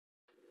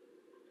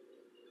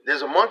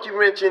There's a monkey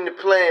wrench in the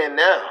plan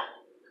now.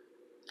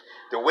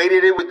 The way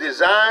that it was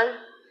designed,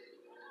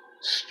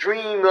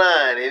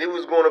 streamlined, and it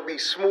was going to be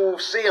smooth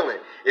sailing.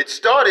 It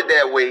started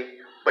that way,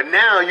 but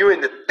now you're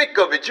in the thick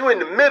of it. You're in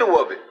the middle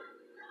of it.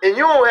 And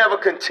you don't have a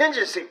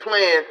contingency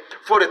plan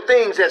for the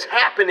things that's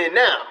happening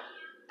now.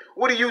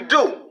 What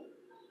do?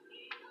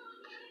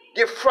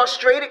 Get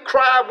frustrated,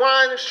 cry,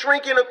 whine,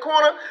 shrink in a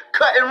corner,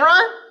 cut and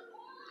run?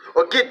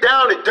 Or get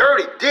down and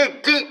dirty,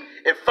 dig deep,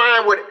 and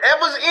find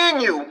whatever's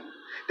in you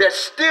that's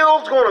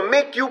still going to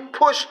make you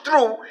push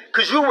through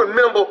because you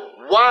remember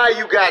why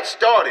you got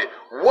started,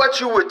 what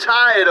you were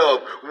tired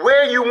of,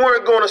 where you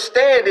weren't going to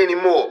stand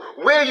anymore,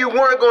 where you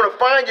weren't going to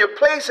find your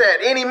place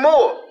at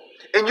anymore.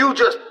 And you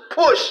just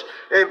push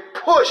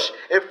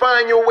and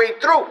find your way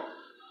through.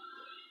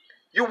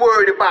 You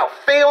worried about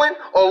failing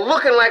or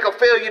looking like a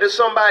failure to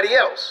somebody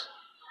else.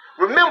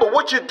 Remember,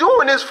 what you're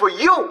doing is for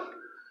you.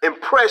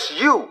 Impress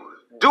you.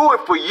 Do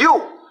it for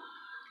you.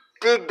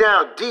 Dig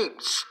down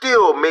deep.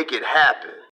 Still make it happen.